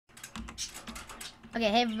Okay,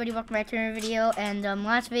 hey everybody, welcome back to another video. And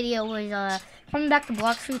last video was coming back to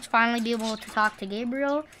blox fruits, finally be able to talk to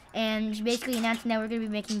Gabriel, and basically announcing that we're gonna be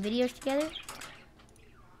making videos together.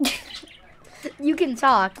 You can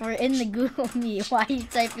talk. We're in the Google Meet. Why are you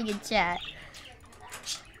typing in chat?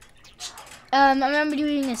 I remember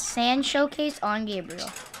doing a sand showcase on Gabriel.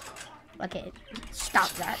 Okay, stop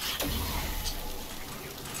that.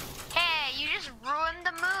 Hey, you just ruined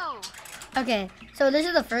the move. Okay, so this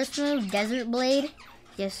is the first move, Desert Blade.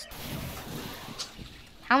 Just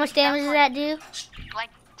how much damage does that do? Like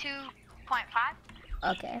 2.5.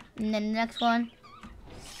 Okay, and then the next one,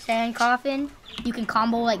 Sand Coffin. You can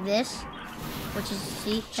combo like this, which is,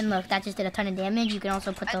 see, and look, that just did a ton of damage. You can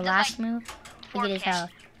also put the last move. Look at his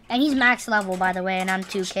health. And he's max level, by the way, and I'm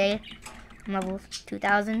 2K. I'm level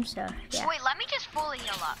 2000, so yeah. Wait, let me just fully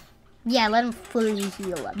heal up. Yeah, let him fully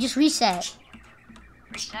heal up. Just reset.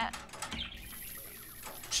 Reset.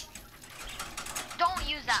 Don't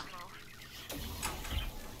use that move.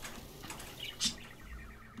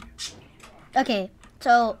 Okay,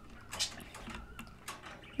 so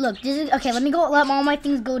look, this is okay. Let me go. Let all my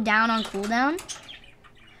things go down on cooldown.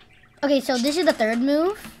 Okay, so this is the third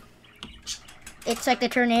move. It's like the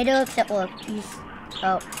tornado, except look,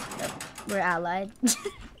 we're allied.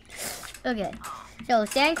 Okay, so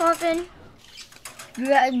Sand Coffin,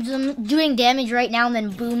 doing damage right now, and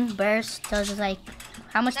then boom, burst does like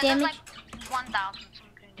how much damage? Like 1,000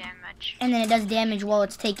 something damage. And then it does damage while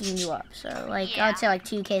it's taking you up. So like I would say like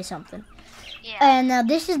 2K something. Yeah. And now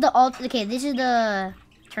this is the ult. Okay, this is the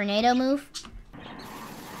tornado move.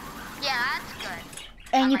 Yeah, that's good.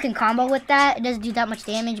 And you can combo with that. It doesn't do that much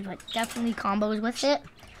damage, but definitely combos with it.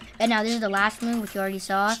 And now this is the last move, which you already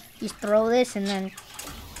saw. You just throw this and then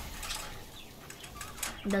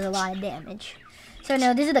it does a lot of damage. So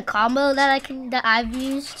now this is the combo that I've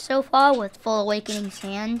used so far with full awakening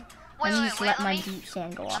sand. Wait, Let me just let my me, deep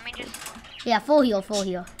sand go off. Let me just... Yeah, full heal, full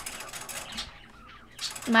heal.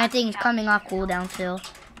 My thing is coming off cooldown still.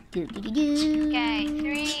 Okay,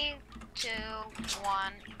 3, 2,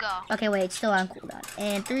 1, go. Okay, wait, it's still on cooldown.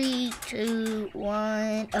 And 3, 2,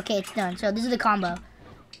 1. Okay, it's done. So this is the combo.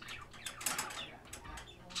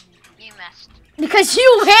 You missed. Because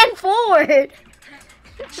you ran forward.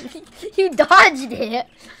 You dodged it.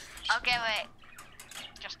 Okay, wait.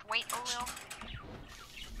 Just wait a little.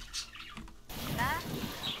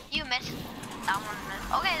 You missed. That one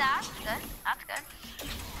missed. Okay, that's good. That's good.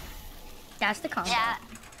 That's the combo. Yeah.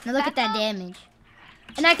 Now look at that damage.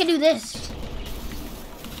 And I can do this.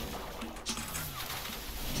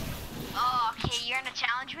 Oh, okay, you're gonna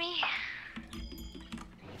challenge me?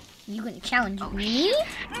 You gonna challenge me?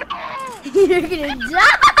 No! You're gonna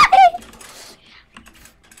die!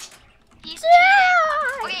 He's Die!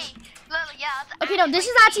 Okay, yeah. Okay, no, this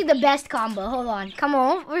is actually the best combo. Hold on. Come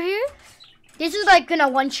on over here. This is like gonna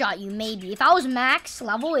one-shot you, maybe. If I was max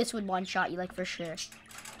level, this would one-shot you, like for sure.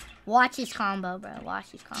 Watch this combo, bro.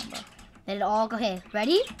 Watch this combo. Let it all go. Okay,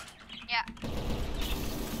 ready? Yeah.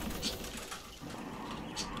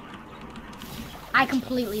 I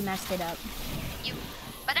completely messed it up.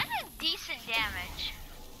 But that did decent damage.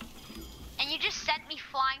 And you just sent me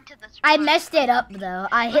flying to the screen. I messed it up, though.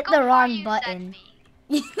 I hit the wrong button.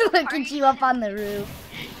 Look at you up on the roof.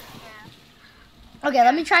 Yeah. Okay,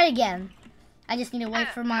 let me try it again. I just need to wait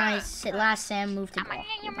for my last sand move to go.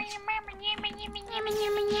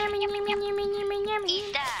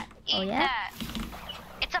 Eat that. Oh, Eat yeah? that.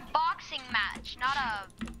 It's a boxing match, not a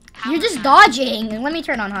power You're just match. dodging. Let me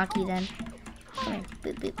turn on hockey then.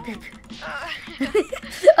 Boop, boop, boop.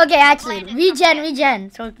 Okay, actually, regen.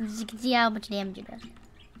 So you can see how much damage it does.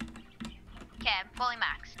 Okay, I'm fully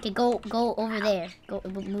max. Okay, go over there. Go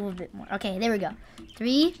move a bit more. Okay, there we go.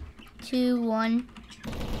 3, 2, 1.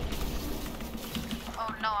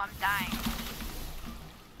 Oh no, I'm dying.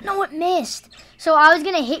 No, it missed. So I was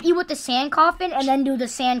gonna hit you with the Sand Coffin and then do the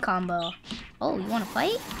sand combo. Oh, you wanna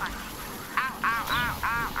fight? Ow, ow, ow,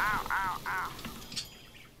 ow, ow, ow, ow.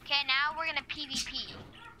 Okay, now we're gonna PvP.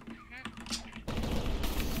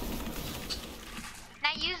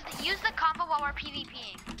 Now use the combo while we're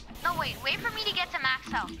PvPing. No, wait for me to get to max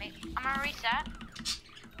health. I'm gonna reset.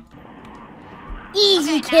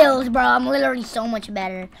 Easy Okay, kills, bro. I'm literally so much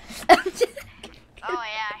better. Oh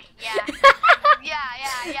yeah.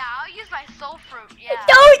 I'll use my soul fruit. Yeah.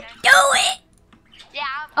 Don't do it.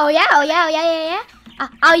 Yeah. Oh yeah.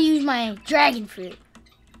 I'll use my dragon fruit.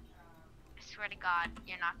 I swear to God,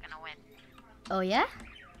 you're not gonna win. Oh yeah?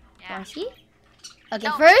 Yeah. Wanna see? Okay,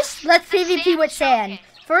 No, first let's the PvP sand with sand.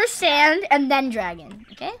 showcase. First sand and then dragon.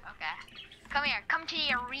 Okay? Okay. Come here. Come to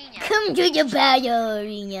the arena. Come to the battle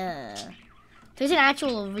arena. There's an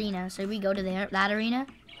actual arena, so we go to that arena.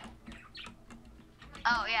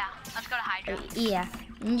 Oh, yeah. Let's go to Hydra. Yeah.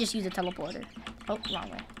 You can just use a teleporter. Oh,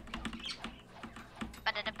 wrong way.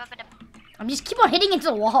 I'm just keep on hitting into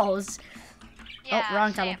the walls. Yeah, oh,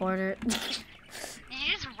 wrong same. teleporter. Did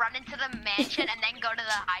you just run into the mansion and then go to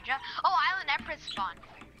the Hydra? Oh, Island Empress spawn.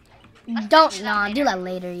 Do that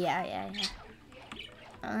later. Yeah.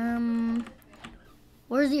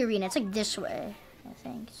 Where's the arena? It's like this way. I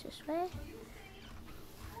think it's this way.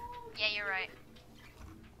 Yeah, you're right.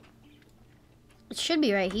 It should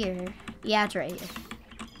be right here. Yeah, it's right here.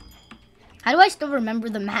 How do I still remember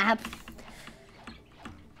the map?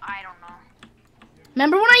 I don't know.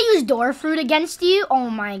 Remember when I used door fruit against you? Oh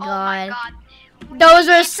my god. Oh my god. Those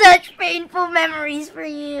are such painful memories for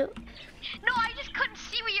you. No, I just couldn't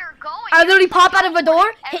see where you were going. I literally pop out of a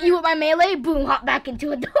door, hit you with my melee, boom, hop back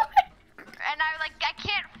into a door. And I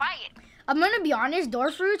can't fight. I'm gonna be honest,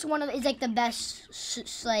 door fruit's is like the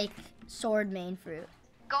best like sword main fruit.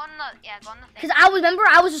 Go on the thing. Cause I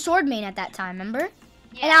was a sword main at that time, remember?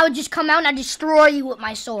 Yeah. And I would just come out and I'd destroy you with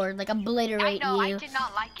my sword, like obliterate I know, you. I did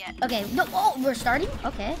not like it. Okay, no, oh, we're starting?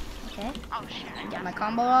 Okay. Oh shit. Get my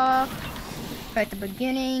combo off. Right at the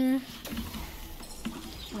beginning.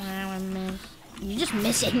 You're just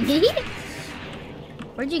missing me?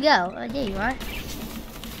 Where'd you go? Oh, there you are.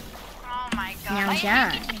 Oh my god. Now, I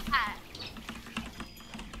John. didn't get that.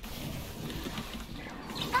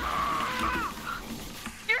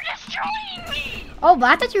 You're destroying me! Oh, but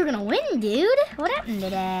I thought you were gonna win, dude. What happened to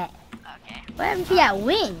that? Okay. What happened to that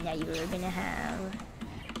win that you were gonna have?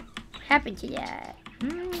 What happened to that?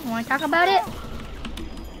 Wanna talk about it?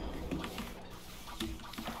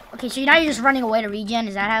 Okay, so now you're just running away to regen,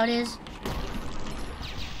 is that how it is?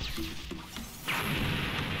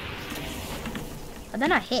 But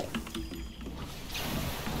then I hit.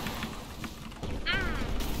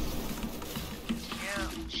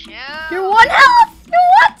 Shoot. You're 1 health! You're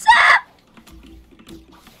what's up?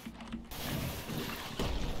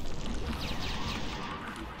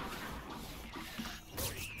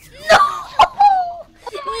 No!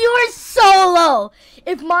 You were so low.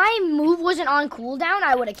 If my move wasn't on cooldown,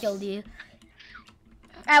 I would have killed you.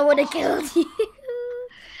 I would have killed you.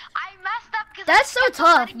 I messed up because That's so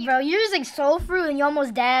tough, bro. You're using soul fruit and you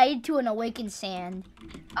almost died to an awakened sand.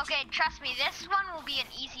 Okay, trust me, this one will be an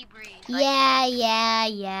easy breeze. Yeah.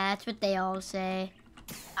 That's what they all say.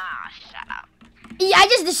 Ah, shut up. Yeah, I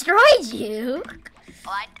just destroyed you.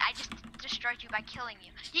 Well, I just destroyed you by killing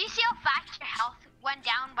you. Do you see how fast your health went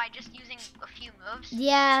down by just using a few moves?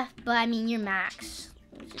 Yeah, but I mean, you're max.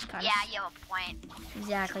 Which is kind Yeah, you have a point.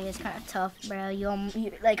 Exactly, it's kind of tough, bro. You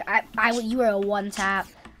were a one tap.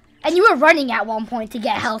 And you were running at one point to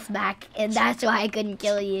get health back, and that's why I couldn't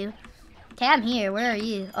kill you. Okay, I'm here. Where are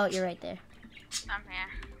you? Oh, you're right there. I'm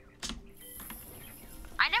here.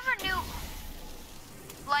 I never knew.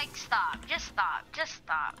 Like, stop. Just stop. Just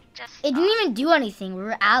stop. Just stop. It didn't even do anything. We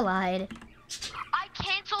were allied. I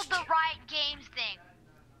canceled the Riot Games thing.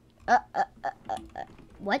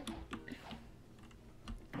 What?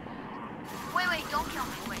 Wait, don't kill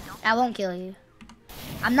me. Wait, don't. I won't kill you.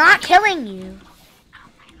 I'm not killing you. Oh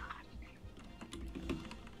my god.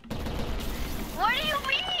 What do you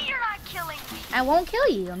mean you're not killing me? I won't kill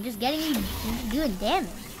you. I'm just getting you doing damage.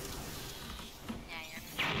 Yeah,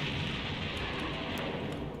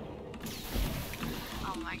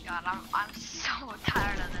 oh my god, I'm so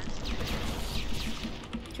tired of this.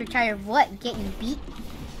 You're tired of what? Getting beat?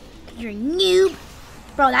 You're a noob.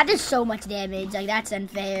 Bro, that does so much damage. Like, that's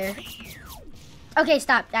unfair. Okay,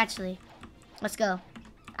 stop. Actually, let's go.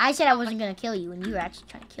 I said I wasn't gonna kill you, and you were actually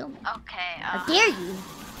trying to kill me. Okay. How dare you?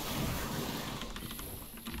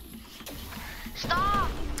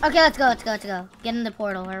 Stop. Okay, let's go. Get in the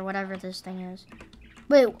portal or whatever this thing is.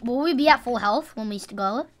 Wait, will we be at full health when we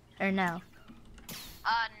go, or no?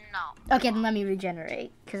 No. Okay, then let me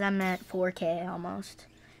regenerate, because I'm at 4K almost.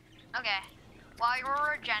 Okay. While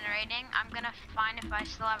you're regenerating, I'm gonna find if I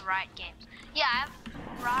still have Riot Games. Yeah, I have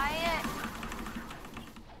Riot.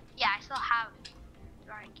 Yeah, I still have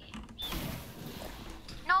Riot Games.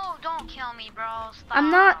 No, don't kill me, bro. Stop.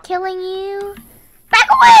 I'm not killing you. Back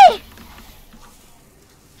away!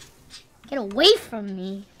 Get away from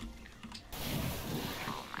me.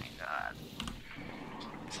 Oh my god.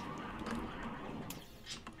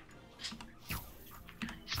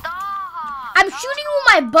 Stop! I'm shooting with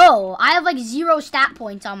my bow. I have like 0 stat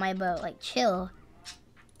points on my bow. Like, chill.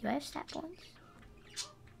 Do I have stat points?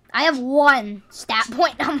 I have 1 stat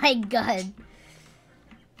point on my gun.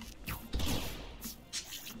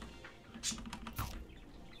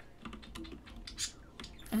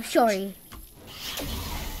 I'm sorry.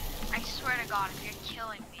 I swear to God, if you're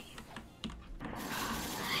killing me.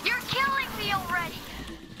 You're killing me already!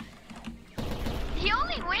 The only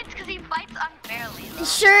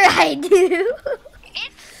Sure I do.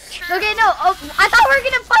 It's true. Okay, no. Oh, I thought we were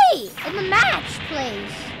gonna fight in the match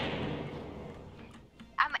place.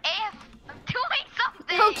 I'm doing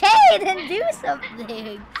something. Okay, then do something.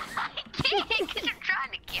 I can't because you're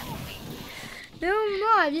trying to kill me. No,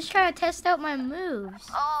 I'm just trying to test out my moves.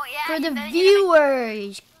 Oh, yeah. For the then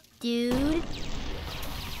viewers, dude.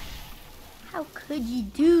 How could you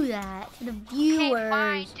do that to the viewers? Okay,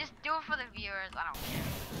 fine. Just do it for the viewers. I don't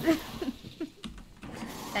care.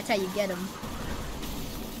 That's how you get them.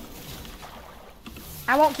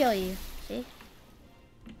 I won't kill you. See?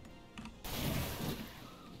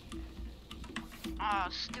 Oh,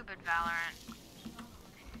 stupid Valorant.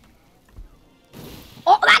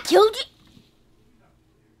 Oh, that killed you?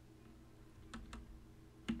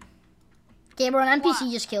 Gabriel, an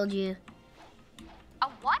NPC just killed you. A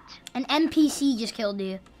what? An NPC just killed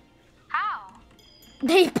you. How?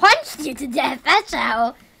 They punched you to death. That's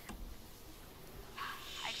how.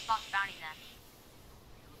 I just lost bounty then.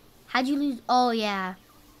 How'd you lose? Oh, yeah.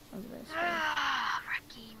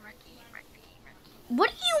 Ricky. What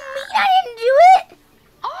do you mean I didn't do it?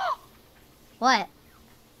 Oh! What?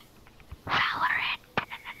 Valorant.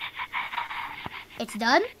 It's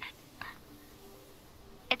done?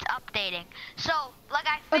 It's updating. So, like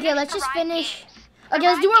I finished Okay, let's the just Riot finish. games. Okay, The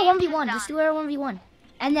let's do Riot our games is 1v1. Let's done. do our 1v1.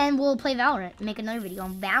 And then we'll play Valorant. Make another video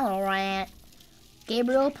on Valorant.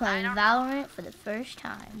 Gabriel playing don't Valorant for the first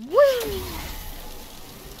time. Woo!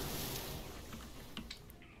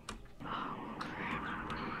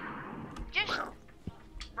 Just,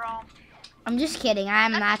 bro. I'm just kidding.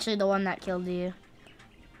 I'm actually the one that killed you.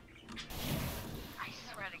 I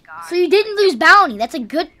swear to God. So you didn't lose bounty. That's a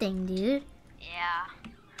good thing, dude. Yeah.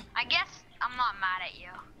 I guess I'm not mad at you.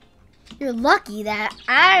 You're lucky that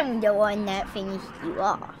I'm the one that finished you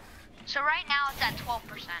off. So right now it's at 12%.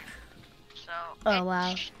 So. Oh,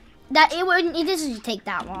 wow. That it wouldn't. It doesn't take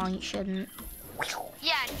that long. It shouldn't.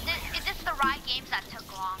 Yeah, it's the Riot games that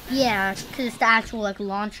took long. Yeah, because it's the actual like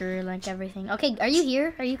launcher, like everything. Okay, are you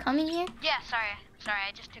here? Are you coming here? Yeah, sorry.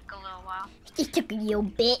 I just took a little while. It took a little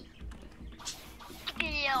bit.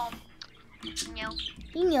 No.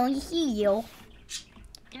 You know, you see you.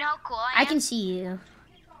 You know how cool I am? I can see you.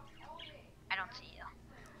 I don't see you.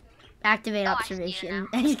 Activate Oh, observation.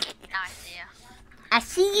 I see you. I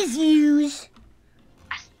see yous.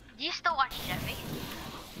 Do you still watch Jeffy?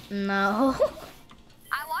 No.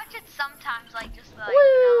 I watch it sometimes, like just like,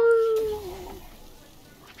 Woo.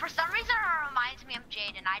 for some reason it reminds me of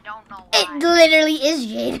Jaden. I don't know It why. literally is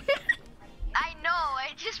Jade. I know,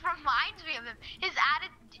 it just reminds me of him.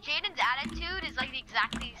 Jaden's attitude is like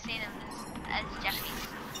exactly the same as Jeffy's.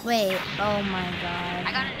 Wait. Oh my I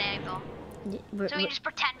god. got an angle. So we just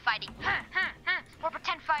pretend fighting. We're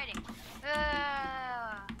pretend fighting.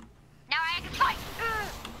 Now I can fight.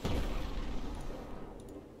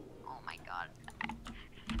 Oh my god.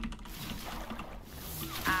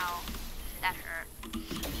 Ow. That hurt.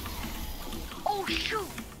 Oh shoot.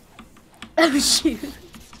 Oh shoot.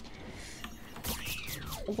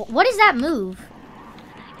 What is that move?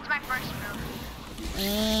 It's my first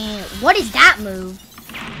move. What is that move?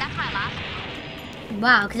 That's my last move.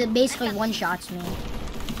 Wow, because it basically one-shots me.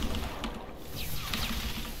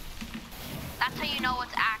 That's how you know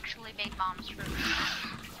what's actually Big Mom's fruit.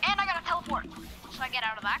 And I gotta teleport. So I get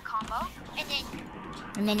out of that combo.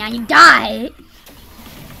 And then now you die.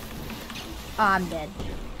 Oh, I'm dead.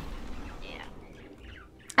 Yeah.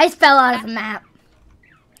 I just fell out of the map.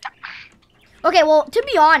 Okay, well, to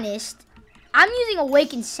be honest, I'm using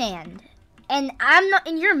Awaken Sand. And I'm not,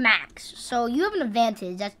 and you're max. So you have an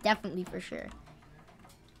advantage, that's definitely for sure.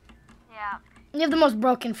 Yeah. You have the most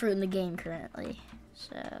broken fruit in the game currently.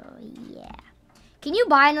 So, yeah. Can you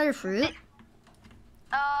buy another fruit?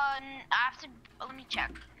 I have to, let me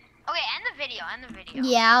check. Okay, end the video.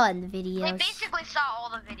 Yeah, I'll end the video. We basically saw all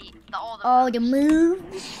the All the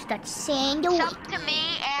moves. That's Sand Awaken. Sub to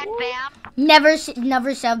me and Bam. Never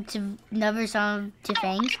sub to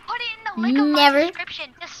Fangs. Put it in the link of my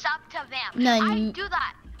description. Just sub to Bam. No, I do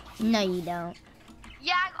that. No, you don't.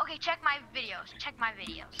 Yeah, okay, check my videos.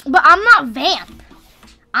 But I'm not Vamp.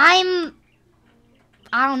 I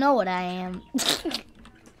don't know what I am.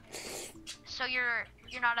 So you're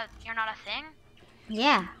not a thing?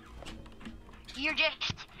 Yeah. You're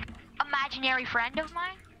just imaginary friend of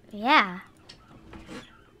mine? Yeah.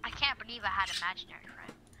 I can't believe I had an imaginary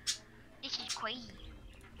friend. This is crazy.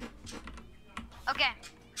 Okay.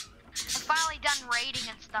 I'm finally done raiding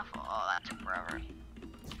and stuff. Oh, that took forever.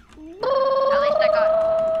 At least I got...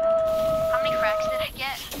 How many frags did I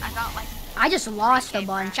get? I got like... I just lost a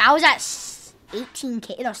bunch. I was at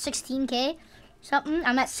 18k, no, 16k, something.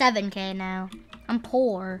 I'm at 7k now. I'm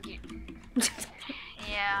poor.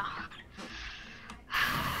 Yeah.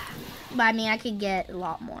 But I mean, I could get a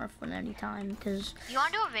lot more from any time because. You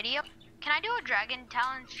want to do a video? Can I do a Dragon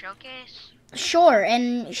Talent showcase? Sure.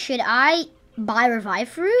 And should I buy Revive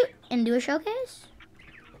Fruit and do a showcase?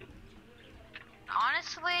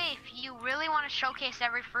 Honestly, if you really want to showcase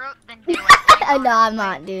every fruit, then do it. Like, No, I'm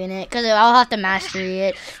not doing it because I'll have to mastery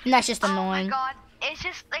it, and that's just oh annoying. my god, it's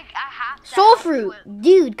just like I have to. Soul Fruit,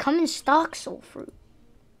 dude, come in stock Soul Fruit.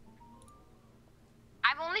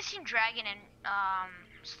 I've only seen Dragon in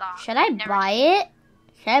stock. Should I buy it?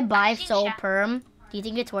 Should I buy Soul Sha Perm? Do you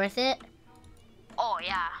think it's worth it? Oh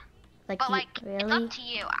yeah. Like, But like, really? it's up to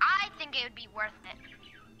you. I think it would be worth it.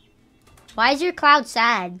 Why is your Cloud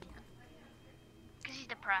sad? Because he's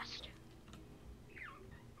depressed.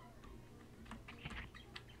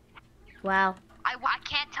 Wow. I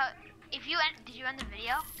can't tell. If you did you end the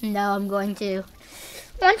video? No, I'm going to.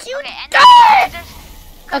 Once you Okay, die!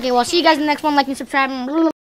 Okay, well, see you guys in the next one. Like and subscribe.